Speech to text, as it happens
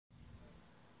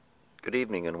Good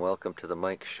evening and welcome to the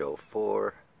Mike Show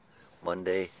for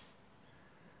Monday,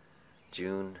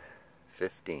 June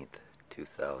 15th,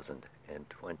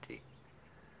 2020.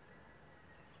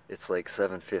 It's like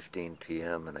 7:15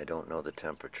 p.m. and I don't know the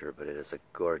temperature, but it is a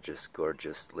gorgeous,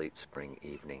 gorgeous late spring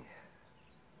evening.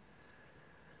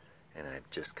 And I've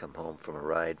just come home from a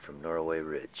ride from Norway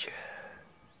Ridge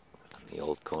on the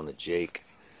old Kona Jake.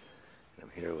 And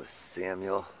I'm here with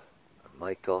Samuel,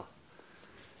 Michael,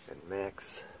 and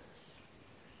Max.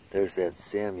 There's that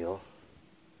Samuel.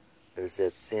 There's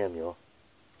that Samuel.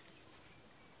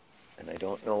 And I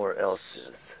don't know where Elsie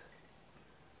is.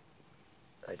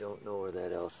 I don't know where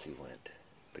that Elsie went.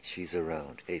 But she's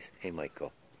around. Hey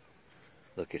Michael.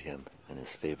 Look at him in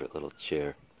his favorite little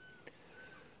chair.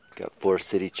 Got 4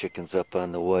 city chickens up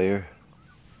on the wire.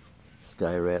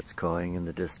 Sky rats cawing in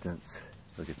the distance.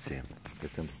 Look at Sam. Here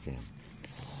comes Sam.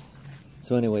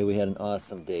 So anyway, we had an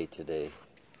awesome day today.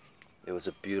 It was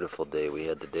a beautiful day. We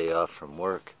had the day off from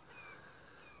work.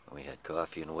 We had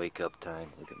coffee and wake up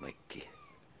time. Look at Mikey.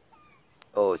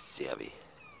 Oh, Sammy.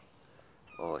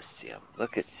 Oh, Sam.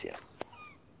 Look at Sam.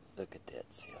 Look at that,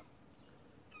 Sam.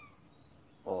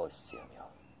 Oh, Samuel.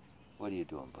 What are you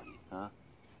doing, buddy? Huh?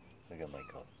 Look at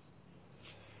Michael.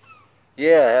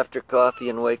 Yeah, after coffee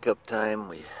and wake up time,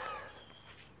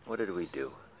 what did we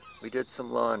do? We did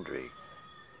some laundry.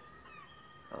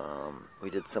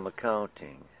 We did some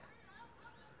accounting.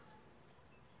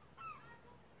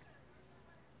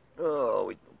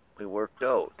 Oh, we worked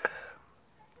out.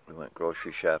 We went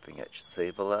grocery shopping at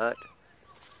Save-A-Lot.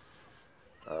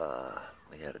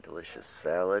 We had a delicious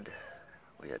salad.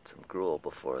 We had some gruel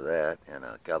before that, and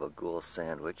a gabagool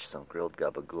sandwich, some grilled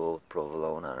gabagool with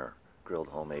provolone on our grilled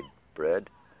homemade bread.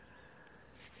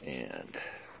 And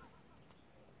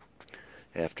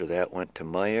after that, went to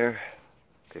Meijer,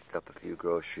 picked up a few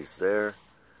groceries there,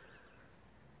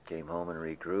 came home and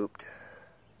regrouped,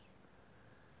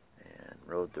 and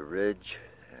rode the ridge.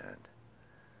 And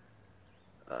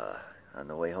on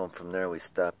the way home from there, we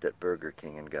stopped at Burger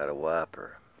King and got a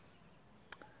Whopper.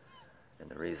 And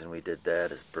the reason we did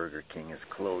that is Burger King is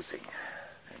closing.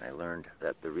 And I learned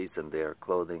that the reason they are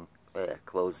closing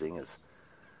is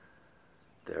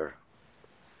their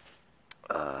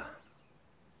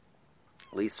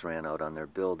lease ran out on their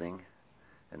building,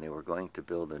 and they were going to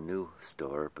build a new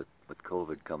store, but with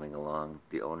COVID coming along,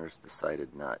 the owners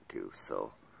decided not to.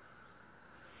 So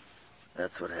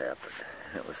that's what happened.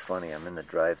 It was funny. I'm in the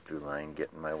drive-thru line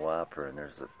getting my Whopper, and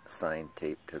there's a sign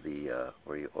taped to the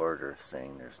where you order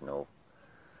saying there's no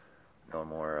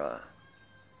more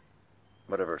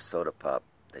whatever soda pop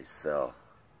they sell.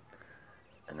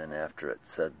 And then after it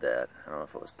said that, I don't know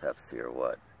if it was Pepsi or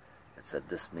what, it said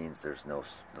this means there's no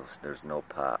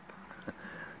pop.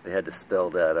 They had to spell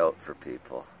that out for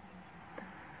people.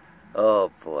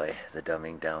 Oh boy, the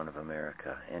dumbing down of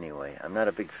America. Anyway, I'm not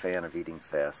a big fan of eating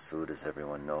fast food, as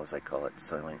everyone knows. I call it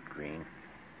Soylent Green.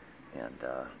 And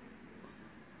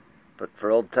but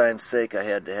for old time's sake, I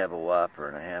had to have a Whopper,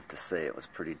 and I have to say it was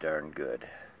pretty darn good.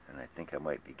 And I think I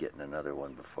might be getting another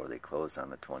one before they close on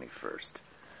the 21st.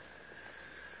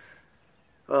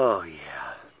 Oh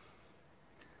yeah.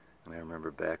 And I remember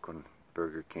back when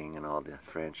Burger King and all the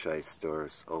franchise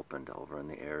stores opened over in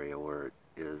the area where it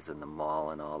is, in the mall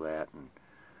and all that, and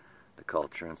the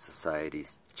culture and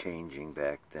society's changing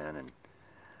back then, and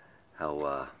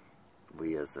how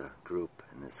we as a group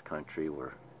in this country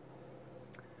were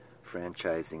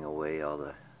franchising away all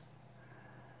the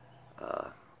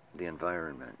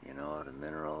environment, you know, the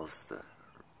minerals, the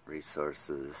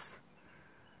resources,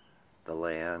 the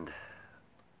land,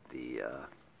 the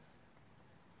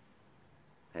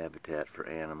habitat for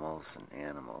animals,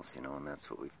 you know, and that's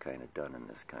what we've kind of done in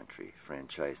this country,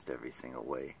 franchised everything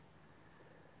away.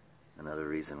 Another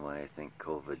reason why I think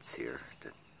COVID's here, to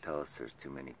tell us there's too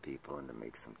many people and to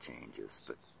make some changes,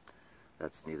 but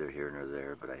that's neither here nor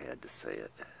there, but I had to say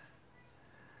it.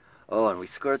 Oh, and we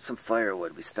scored some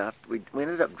firewood. We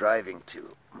ended up driving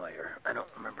to Meijer. I don't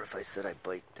remember if I said I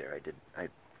biked there. I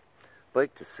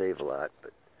biked to Save-A-Lot,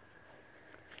 but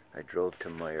I drove to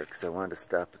Meijer because I wanted to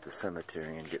stop at the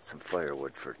cemetery and get some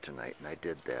firewood for tonight, and I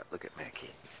did that. Look at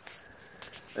Mackie.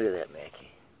 Look at that,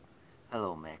 Mackie.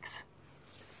 Hello, Max.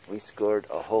 We scored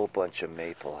a whole bunch of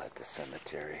maple at the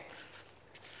cemetery.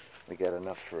 We got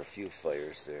enough for a few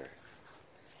fires there.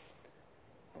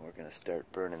 And we're going to start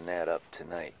burning that up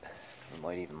tonight. We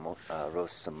might even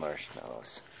roast some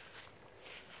marshmallows.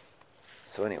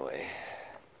 So anyway,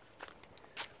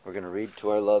 we're going to read to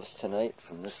our loves tonight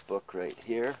from this book right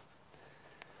here,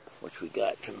 which we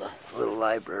got from the little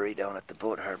library down at the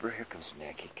boat harbor. Here comes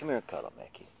Mackie. Come here and cuddle,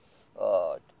 Mackie.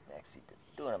 Oh, Maxie,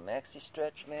 doing a maxi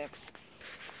stretch, Max?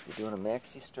 You doing a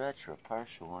maxi stretch or a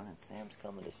partial one? And Sam's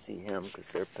coming to see him because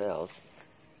they're pals.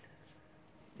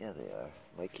 Yeah, they are.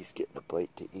 Mikey's getting a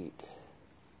bite to eat.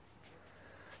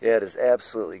 Yeah, it is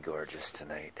absolutely gorgeous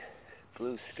tonight.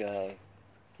 Blue sky,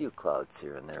 a few clouds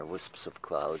here and there, wisps of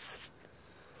clouds.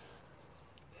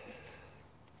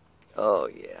 Oh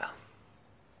yeah.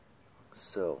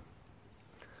 So,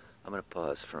 I'm going to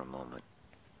pause for a moment.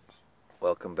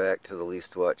 Welcome back to the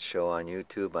Least Watched Show on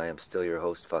YouTube. I am still your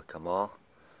host, Fuck Kamal.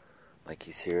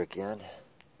 Mikey's here again.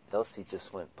 Elsie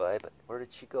just went by, but where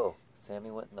did she go?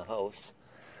 Sammy went in the house.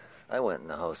 I went in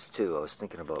the house too. I was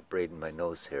thinking about braiding my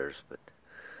nose hairs, but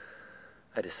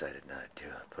I decided not to.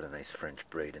 Put a nice French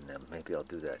braid in them. Maybe I'll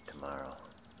do that tomorrow.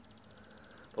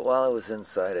 But while I was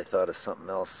inside, I thought of something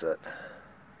else that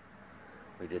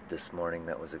we did this morning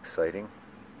that was exciting.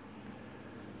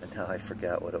 And now I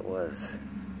forgot what it was.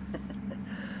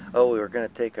 Oh, we were going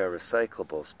to take our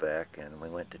recyclables back, and we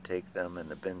went to take them,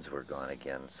 and the bins were gone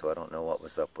again. So I don't know what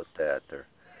was up with that. They're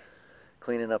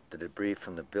cleaning up the debris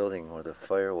from the building where the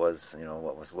fire was, you know,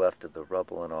 what was left of the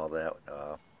rubble and all that,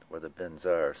 where the bins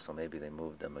are. So maybe they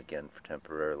moved them again for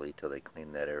temporarily till they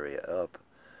clean that area up.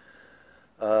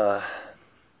 I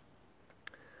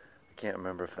can't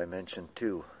remember if I mentioned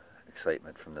too,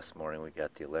 excitement from this morning. We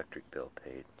got the electric bill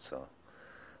paid, so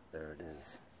there it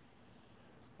is.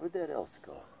 Where'd that else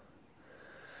go?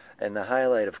 And the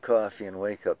highlight of coffee and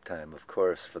wake-up time, of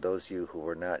course, for those of you who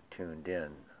were not tuned in,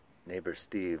 neighbor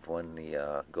Steve won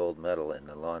the gold medal in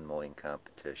the lawn mowing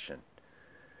competition.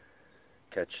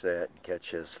 Catch that, and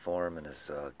catch his form and his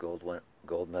gold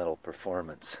medal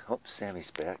performance. Oh,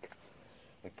 Sammy's back.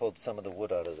 We pulled some of the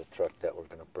wood out of the truck that we're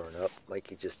going to burn up.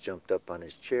 Mikey just jumped up on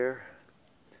his chair.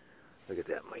 Look at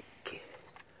that, Mikey.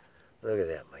 Look at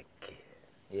that, Mikey.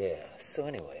 Yeah, so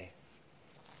anyway,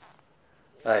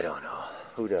 I don't know.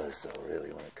 Who does, though,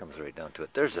 really, when it comes right down to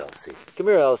it? There's Elsie. Come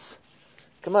here, Else.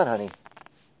 Come on, honey.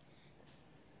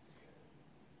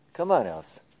 Come on,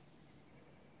 Else.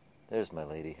 There's my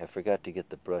lady. I forgot to get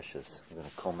the brushes. I'm going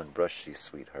to comb and brush these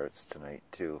sweethearts tonight,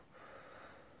 too.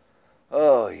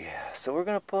 Oh, yeah. So we're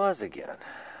going to pause again.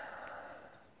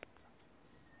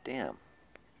 Damn.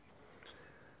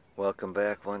 Welcome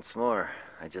back once more.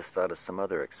 I just thought of some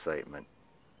other excitement.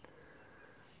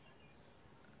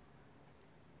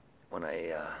 When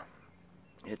I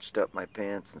hitched up my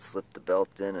pants and slipped the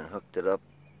belt in and hooked it up,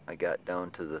 I got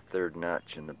down to the 3rd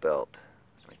notch in the belt.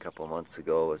 A couple months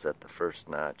ago I was at the 1st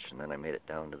notch, and then I made it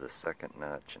down to the 2nd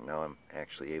notch, and now I'm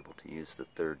actually able to use the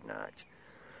 3rd notch,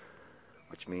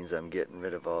 which means I'm getting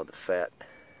rid of all the fat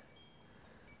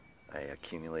I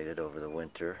accumulated over the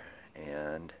winter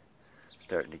and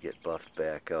starting to get buffed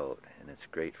back out. And it's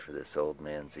great for this old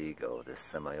man's ego, this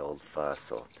semi-old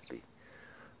fossil, to be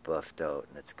buffed out,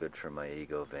 and it's good for my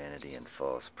ego, vanity, and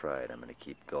false pride. I'm going to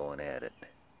keep going at it.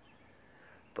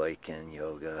 Biking,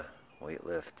 yoga,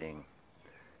 weightlifting,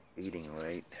 eating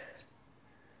right,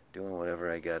 doing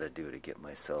whatever I got to do to get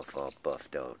myself all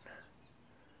buffed out.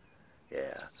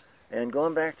 Yeah. And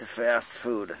going back to fast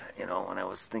food, you know, when I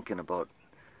was thinking about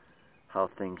how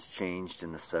things changed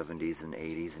in the 70s and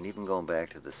 80s, and even going back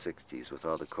to the 60s with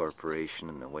all the corporation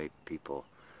and the way people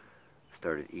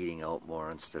started eating out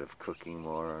more instead of cooking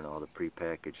more, and all the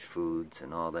prepackaged foods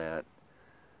and all that,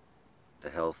 the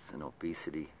health and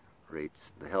obesity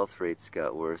rates, the health rates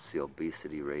got worse, the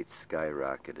obesity rates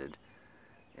skyrocketed,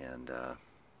 and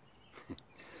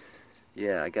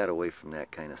yeah, I got away from that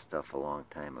kind of stuff a long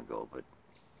time ago. But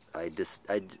I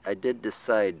did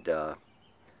decide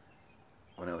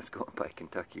when I was going by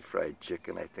Kentucky Fried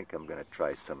Chicken, I think I'm going to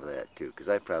try some of that too, because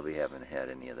I probably haven't had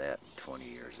any of that in 20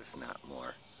 years, if not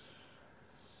more.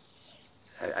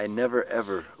 I never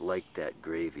ever liked that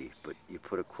gravy, but you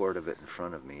put a quart of it in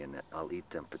front of me and I'll eat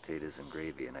them potatoes and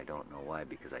gravy, and I don't know why,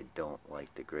 because I don't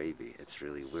like the gravy. It's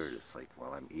really weird. It's like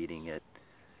while I'm eating it,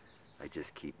 I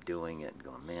just keep doing it and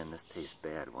going, man, this tastes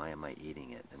bad. Why am I eating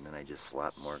it? And then I just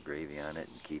slop more gravy on it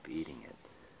and keep eating it.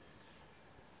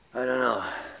 I don't know.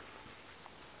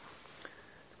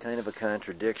 It's kind of a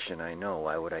contradiction, I know.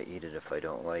 Why would I eat it if I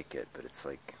don't like it? But it's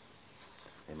like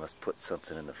they must put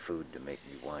something in the food to make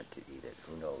me want to eat it.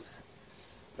 Who knows?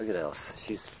 Look at Else.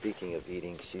 She's, speaking of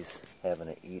eating, she's having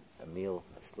to eat a meal,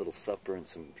 a little supper and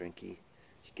some drinky.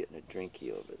 She's getting a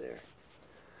drinky over there.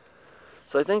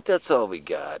 So I think that's all we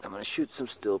got. I'm going to shoot some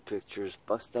still pictures,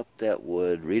 bust up that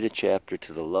wood, read a chapter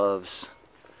to the Loves.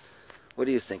 What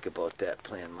do you think about that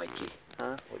plan, Mikey?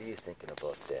 Huh? What are you thinking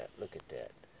about that? Look at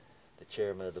that. The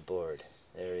chairman of the board.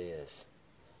 There he is.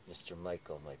 Mr.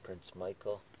 Michael, my Prince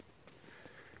Michael.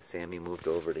 Sammy moved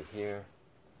over to here.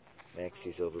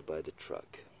 Maxie's over by the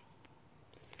truck.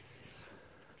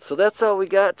 So So that's all we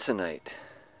got tonight.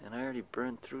 And I already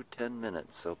burned through 10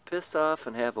 minutes. So piss off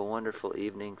and have a wonderful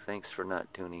evening. Thanks for not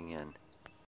tuning in.